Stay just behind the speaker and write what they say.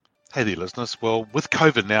Hey there, listeners. Well, with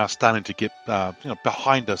COVID now starting to get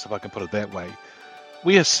behind us, if I can put it that way,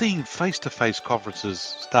 we are seeing face-to-face conferences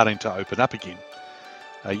starting to open up again.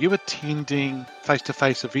 Are you attending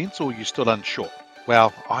face-to-face events, or are you still unsure?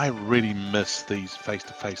 Well, I really miss these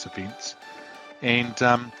face-to-face events, and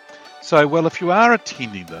if you are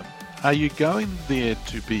attending them, are you going there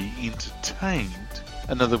to be entertained?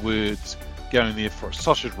 In other words, going there for a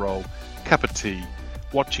sausage roll, cup of tea,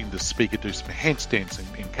 watching the speaker do some handstands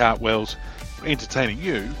and cartwheels, entertaining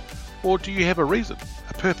you, or do you have a reason,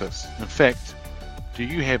 a purpose? In fact, do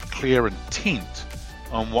you have clear intent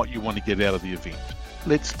on what you want to get out of the event?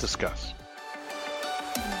 Let's discuss.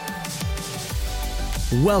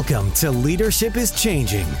 Welcome to Leadership is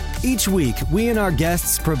Changing. Each week, we and our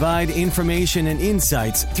guests provide information and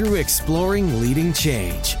insights through exploring leading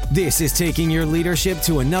change. This is taking your leadership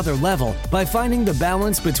to another level by finding the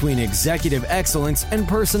balance between executive excellence and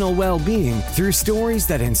personal well-being through stories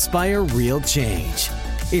that inspire real change.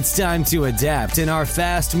 It's time to adapt in our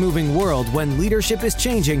fast-moving world when leadership is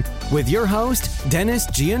changing with your host, Dennis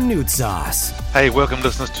Giannoutsas. Hey, welcome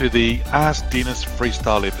listeners to the Ask Dennis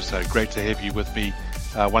Freestyle episode. Great to have you with me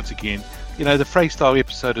once again. You know, the freestyle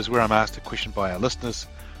episode is where I'm asked a question by our listeners,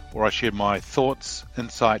 or I share my thoughts,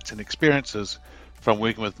 insights, and experiences from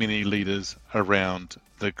working with many leaders around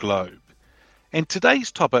the globe. And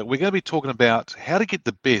today's topic, we're going to be talking about how to get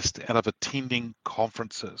the best out of attending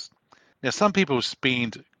conferences. Now, some people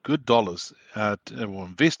spend good dollars or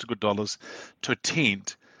invest good dollars to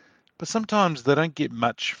attend, but sometimes they don't get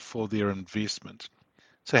much for their investment.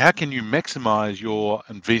 So how can you maximize your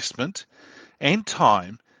investment and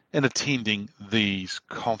time in attending these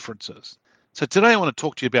conferences? So today I want to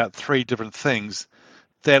talk to you about three different things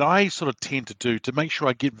that I sort of tend to do to make sure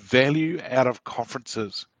I get value out of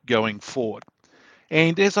conferences going forward.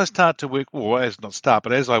 And as I start to work,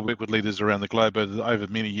 as I work with leaders around the globe over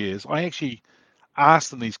many years, I actually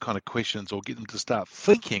ask them these kind of questions or get them to start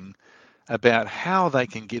thinking about how they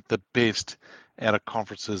can get the best out of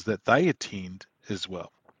conferences that they attend as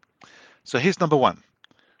well. So here's number one.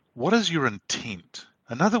 What is your intent?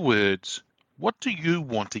 In other words, what do you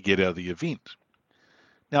want to get out of the event?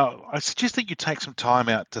 Now, I suggest that you take some time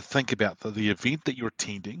out to think about the event that you're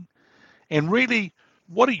attending and really,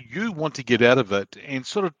 what do you want to get out of it, and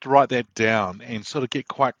sort of write that down and sort of get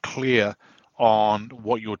quite clear on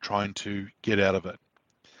what you're trying to get out of it.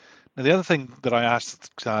 Now, the other thing that I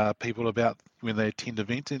ask people about when they attend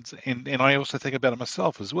events, and I also think about it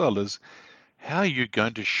myself as well, is how are you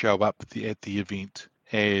going to show up at the event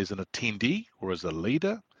as an attendee or as a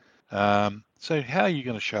leader? So how are you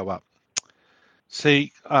going to show up?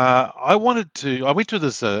 See, I went to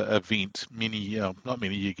this event not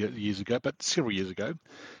many years ago, but several years ago.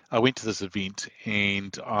 I went to this event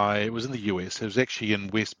and it was in the US. It was actually in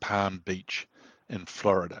West Palm Beach in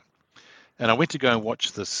Florida. And I went to go and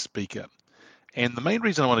watch this speaker. And the main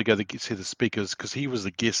reason I wanted to go to see the speaker is because he was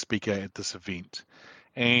the guest speaker at this event.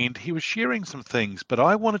 And he was sharing some things, but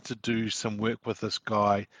I wanted to do some work with this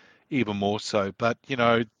guy even more so. But, you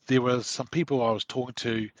know, there were some people I was talking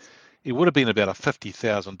to. It would have been about a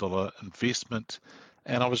 $50,000 investment,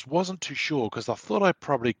 and I wasn't too sure because I thought I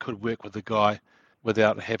probably could work with the guy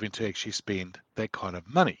without having to actually spend that kind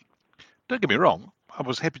of money. Don't get me wrong, I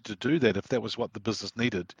was happy to do that if that was what the business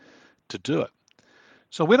needed to do it.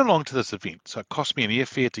 So I went along to this event. So it cost me an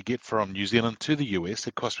airfare to get from New Zealand to the US.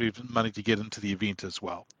 It cost me money to get into the event as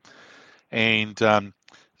well. And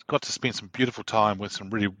got to spend some beautiful time with some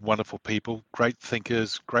really wonderful people, great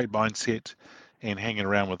thinkers, great mindset, and hanging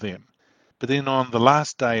around with them. But then on the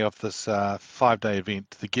last day of this 5-day event,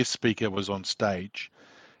 the guest speaker was on stage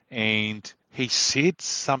and he said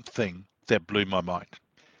something that blew my mind.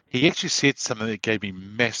 He actually said something that gave me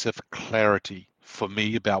massive clarity for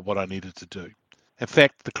me about what I needed to do. In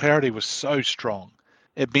fact, the clarity was so strong,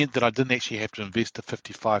 it meant that I didn't actually have to invest the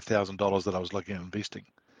 $55,000 that I was looking at investing.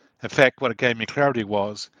 In fact, what it gave me clarity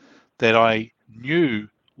was that I knew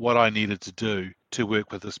what I needed to do to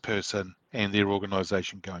work with this person and their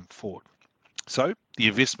organization going forward. So the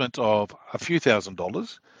investment of a few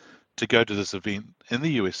 $1,000s to go to this event in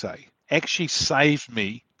the USA actually saved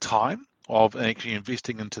me time of actually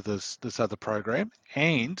investing into this other program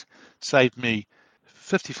and saved me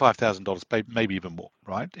 $55,000, maybe even more,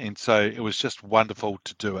 right? And so it was just wonderful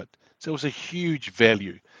to do it. So it was a huge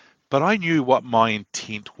value. But I knew what my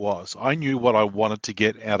intent was. I knew what I wanted to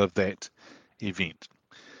get out of that event.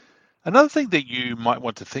 Another thing that you might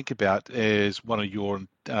want to think about as one of your,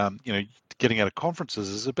 getting out of conferences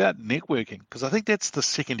is about networking, because I think that's the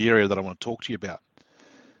second area that I want to talk to you about.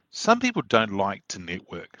 Some people don't like to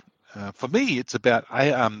network. For me, it's about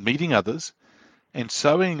meeting others and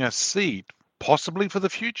sowing a seed possibly for the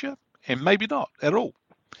future, and maybe not at all.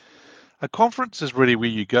 A conference is really where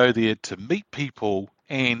you go there to meet people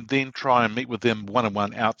and then try and meet with them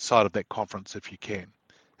one-on-one outside of that conference if you can.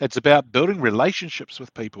 It's about building relationships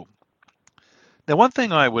with people. Now, one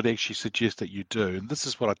thing I would actually suggest that you do, and this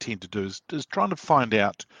is what I tend to do, is trying to find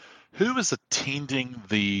out who is attending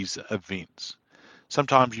these events.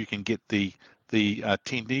 Sometimes you can get the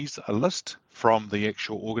attendees a list from the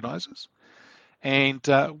actual organizers and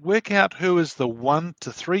work out who is the 1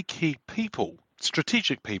 to 3 key people,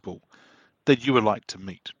 strategic people, that you would like to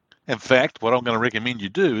meet. In fact, what I'm going to recommend you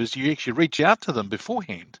do is you actually reach out to them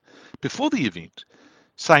beforehand, before the event,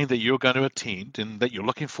 saying that you're going to attend and that you're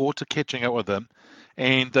looking forward to catching up with them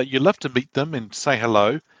and that you'd love to meet them and say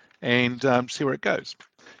hello and see where it goes.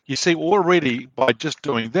 You see, already by just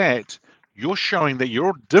doing that, you're showing that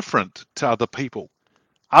you're different to other people.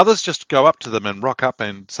 Others just go up to them and rock up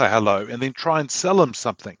and say hello and then try and sell them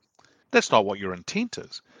something. That's not what your intent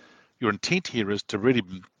is. Your intent here is to really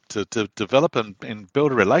to develop and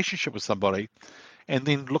build a relationship with somebody and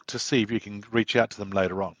then look to see if you can reach out to them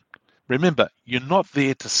later on. Remember, you're not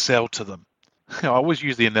there to sell to them. I always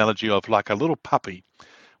use the analogy of like a little puppy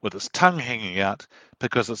with its tongue hanging out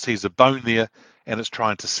because it sees a bone there and it's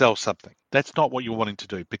trying to sell something. That's not what you're wanting to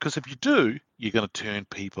do, because if you do, you're going to turn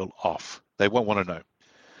people off. They won't want to know.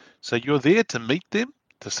 So you're there to meet them,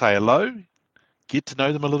 to say hello, get to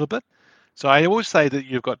know them a little bit. So I always say that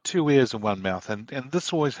you've got 2 ears and 1 mouth, and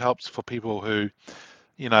this always helps for people who,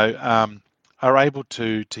 are able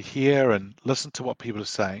to hear and listen to what people are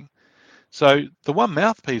saying. So the 1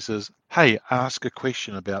 mouthpiece is, hey, ask a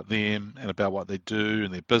question about them and about what they do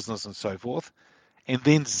and their business and so forth, and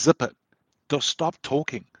then zip it. Don't stop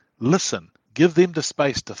talking. Listen. Give them the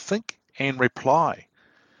space to think and reply,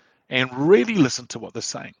 and really listen to what they're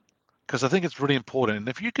saying, because I think it's really important. And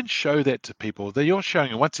if you can show that to people, that you're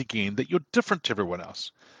showing once again that you're different to everyone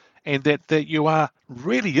else, and that you are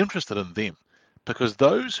really interested in them, because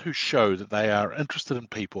those who show that they are interested in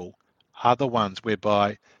people are the ones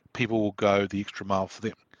whereby people will go the extra mile for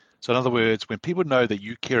them. So in other words, when people know that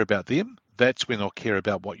you care about them, that's when they'll care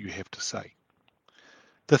about what you have to say.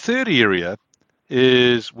 The third area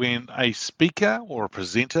is when a speaker or a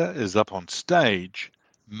presenter is up on stage,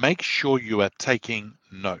 make sure you are taking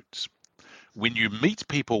notes. When you meet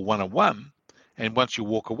people one-on-one, and once you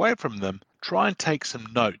walk away from them, try and take some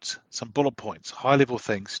notes, some bullet points, high-level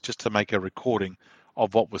things, just to make a recording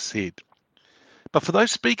of what was said. But for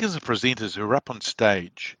those speakers and presenters who are up on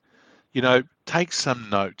stage, take some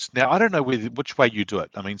notes. Now, I don't know which way you do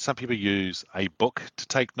it. I mean, some people use a book to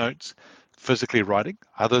take notes, physically writing.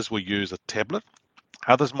 Others will use a tablet.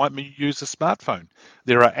 Others might use a smartphone.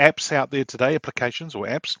 There are apps out there today, applications or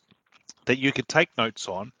apps, that you can take notes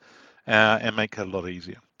on and make it a lot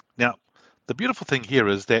easier. Now, the beautiful thing here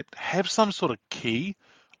is that have some sort of key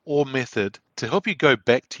or method to help you go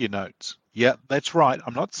back to your notes. Yeah, that's right.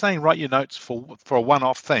 I'm not saying write your notes for a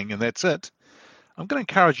one-off thing and that's it. I'm going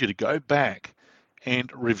to encourage you to go back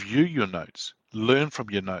and review your notes, learn from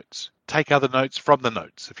your notes, take other notes from the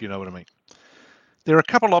notes, if you know what I mean. There are a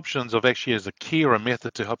couple options of actually as a key or a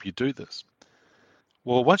method to help you do this.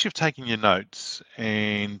 Well, once you've taken your notes,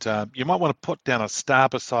 and you might want to put down a star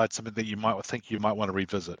beside something that you might think you might want to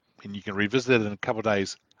revisit, and you can revisit it in a couple of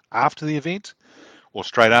days after the event or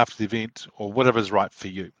straight after the event or whatever is right for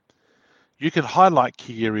you. You can highlight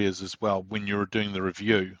key areas as well when you're doing the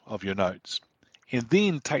review of your notes, and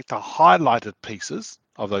then take the highlighted pieces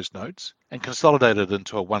of those notes and consolidate it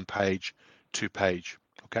into a 1-page, 2-page,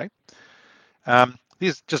 okay?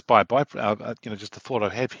 Here's just just a thought I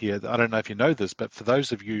have here. I don't know if you know this, but for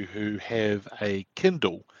those of you who have a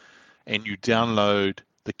Kindle and you download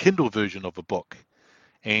the Kindle version of a book,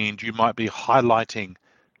 and you might be highlighting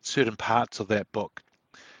certain parts of that book,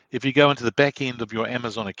 if you go into the back end of your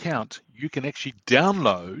Amazon account, you can actually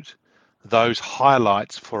download those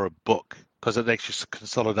highlights for a book because it actually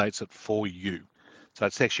consolidates it for you. So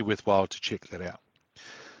it's actually worthwhile to check that out.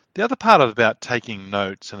 The other part about taking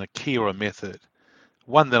notes and a key or a method,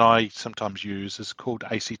 one that I sometimes use is called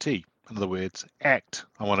ACT. In other words, act.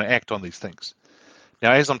 I want to act on these things.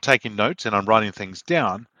 Now, as I'm taking notes and I'm writing things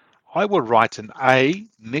down, I will write an A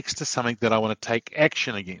next to something that I want to take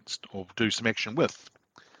action against or do some action with.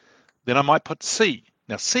 Then I might put C.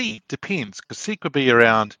 Now, C depends, because C could be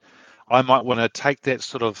around, I might want to take that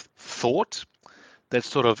sort of thought, that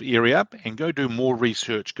sort of area, and go do more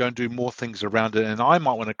research, go and do more things around it. And I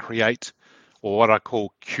might want to create, or what I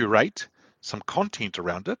call curate, some content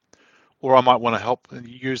around it. Or I might want to help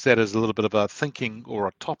use that as a little bit of a thinking or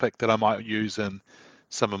a topic that I might use in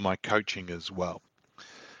some of my coaching as well.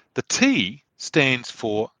 The T stands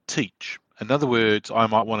for teach. In other words, I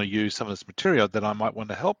might want to use some of this material that I might want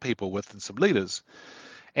to help people with and some leaders.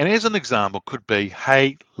 And as an example could be,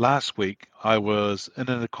 hey, last week I was in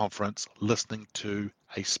a conference listening to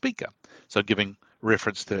a speaker. So giving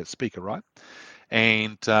reference to that speaker, right?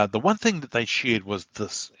 And the one thing that they shared was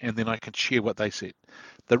this, and then I can share what they said.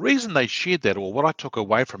 The reason they shared that, or what I took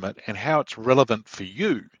away from it, and how it's relevant for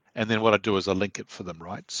you, and then what I do is I link it for them,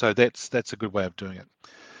 right? So that's a good way of doing it.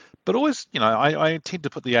 But always, I tend to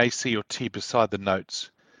put the A, C, or T beside the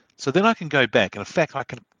notes. So then I can go back, and in fact, I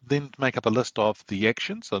can then make up a list of the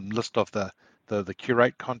actions, a list of the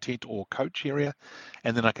curate content or coach area,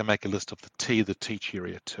 and then I can make a list of the teach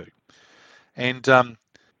area too. And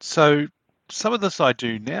so some of this I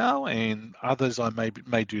do now, and others I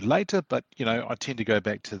may do later, but I tend to go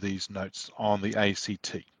back to these notes on the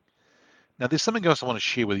ACT. Now, there's something else I want to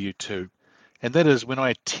share with you too, and that is when I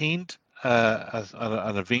attend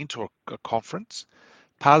an event or a conference,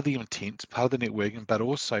 part of the intent, part of the networking, but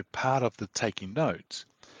also part of the taking notes,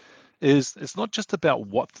 is it's not just about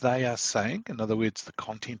what they are saying, in other words, the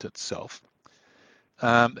content itself.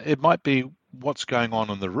 It might be what's going on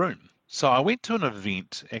in the room. So I went to an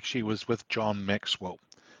event, actually was with John Maxwell,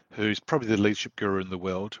 who's probably the leadership guru in the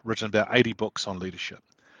world, written about 80 books on leadership.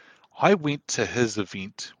 I went to his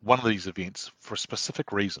event, one of these events, for a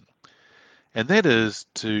specific reason. And that is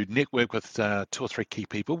to network with 2 or 3 key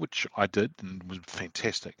people, which I did and was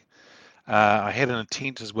fantastic. I had an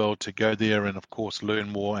intent as well to go there and, of course, learn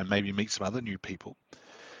more and maybe meet some other new people.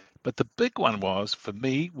 But the big one for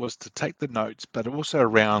me was to take the notes, but also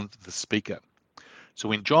around the speaker. So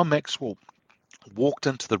when John Maxwell walked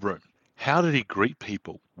into the room, how did he greet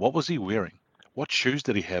people? What was he wearing? What shoes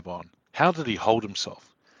did he have on? How did he hold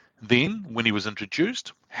himself? Then, when he was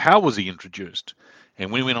introduced, how was he introduced? And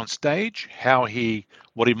when he went on stage, what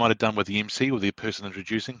he might have done with the MC or the person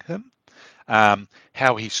introducing him,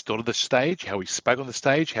 how he stood on the stage, how he spoke on the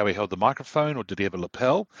stage, how he held the microphone, or did he have a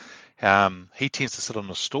lapel? He tends to sit on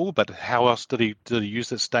a stool, but how else did he use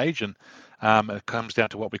that stage? And it comes down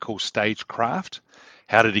to what we call stage craft.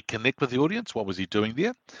 How did he connect with the audience? What was he doing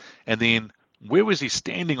there? And then where was he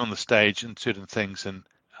standing on the stage in certain things? And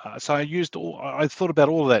so I thought about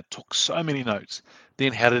all of that, took so many notes.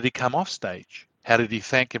 Then how did he come off stage? How did he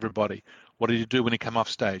thank everybody? What did he do when he came off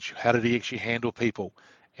stage? How did he actually handle people?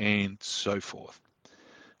 And so forth.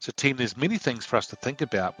 So team, there's many things for us to think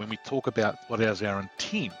about when we talk about what is our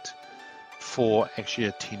intent for actually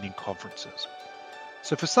attending conferences.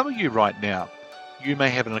 So for some of you right now, you may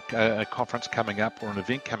have a conference coming up or an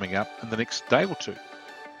event coming up in the next day or two.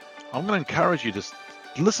 I'm going to encourage you to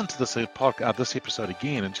listen to this episode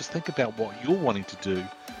again and just think about what you're wanting to do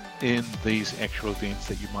in these actual events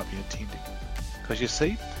that you might be attending. Because you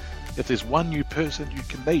see, if there's one new person you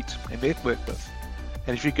can meet and network with,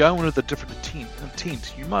 and if you go in with a different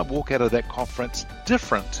intent, you might walk out of that conference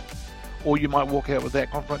different, or you might walk out with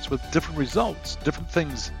that conference with different results, different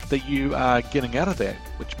things that you are getting out of that,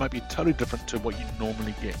 which might be totally different to what you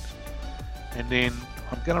normally get. And then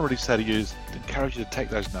I'm going to really say to you is to encourage you to take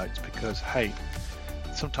those notes, because, hey,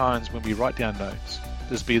 sometimes when we write down notes,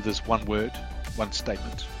 there's this one word, one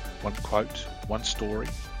statement, one quote, one story,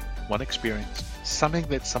 one experience, something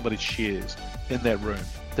that somebody shares in that room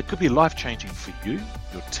that could be life-changing for you,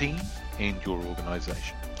 your team, and your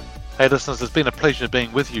organization. Hey listeners, it's been a pleasure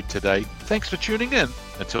being with you today. Thanks for tuning in.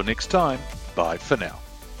 Until next time, bye for now.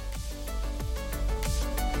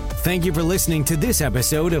 Thank you for listening to this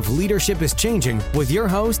episode of Leadership is Changing with your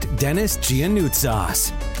host, Dennis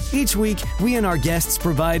Giannoutsas. Each week, we and our guests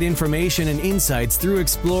provide information and insights through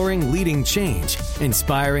exploring leading change,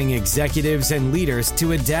 inspiring executives and leaders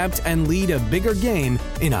to adapt and lead a bigger game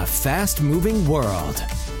in a fast-moving world.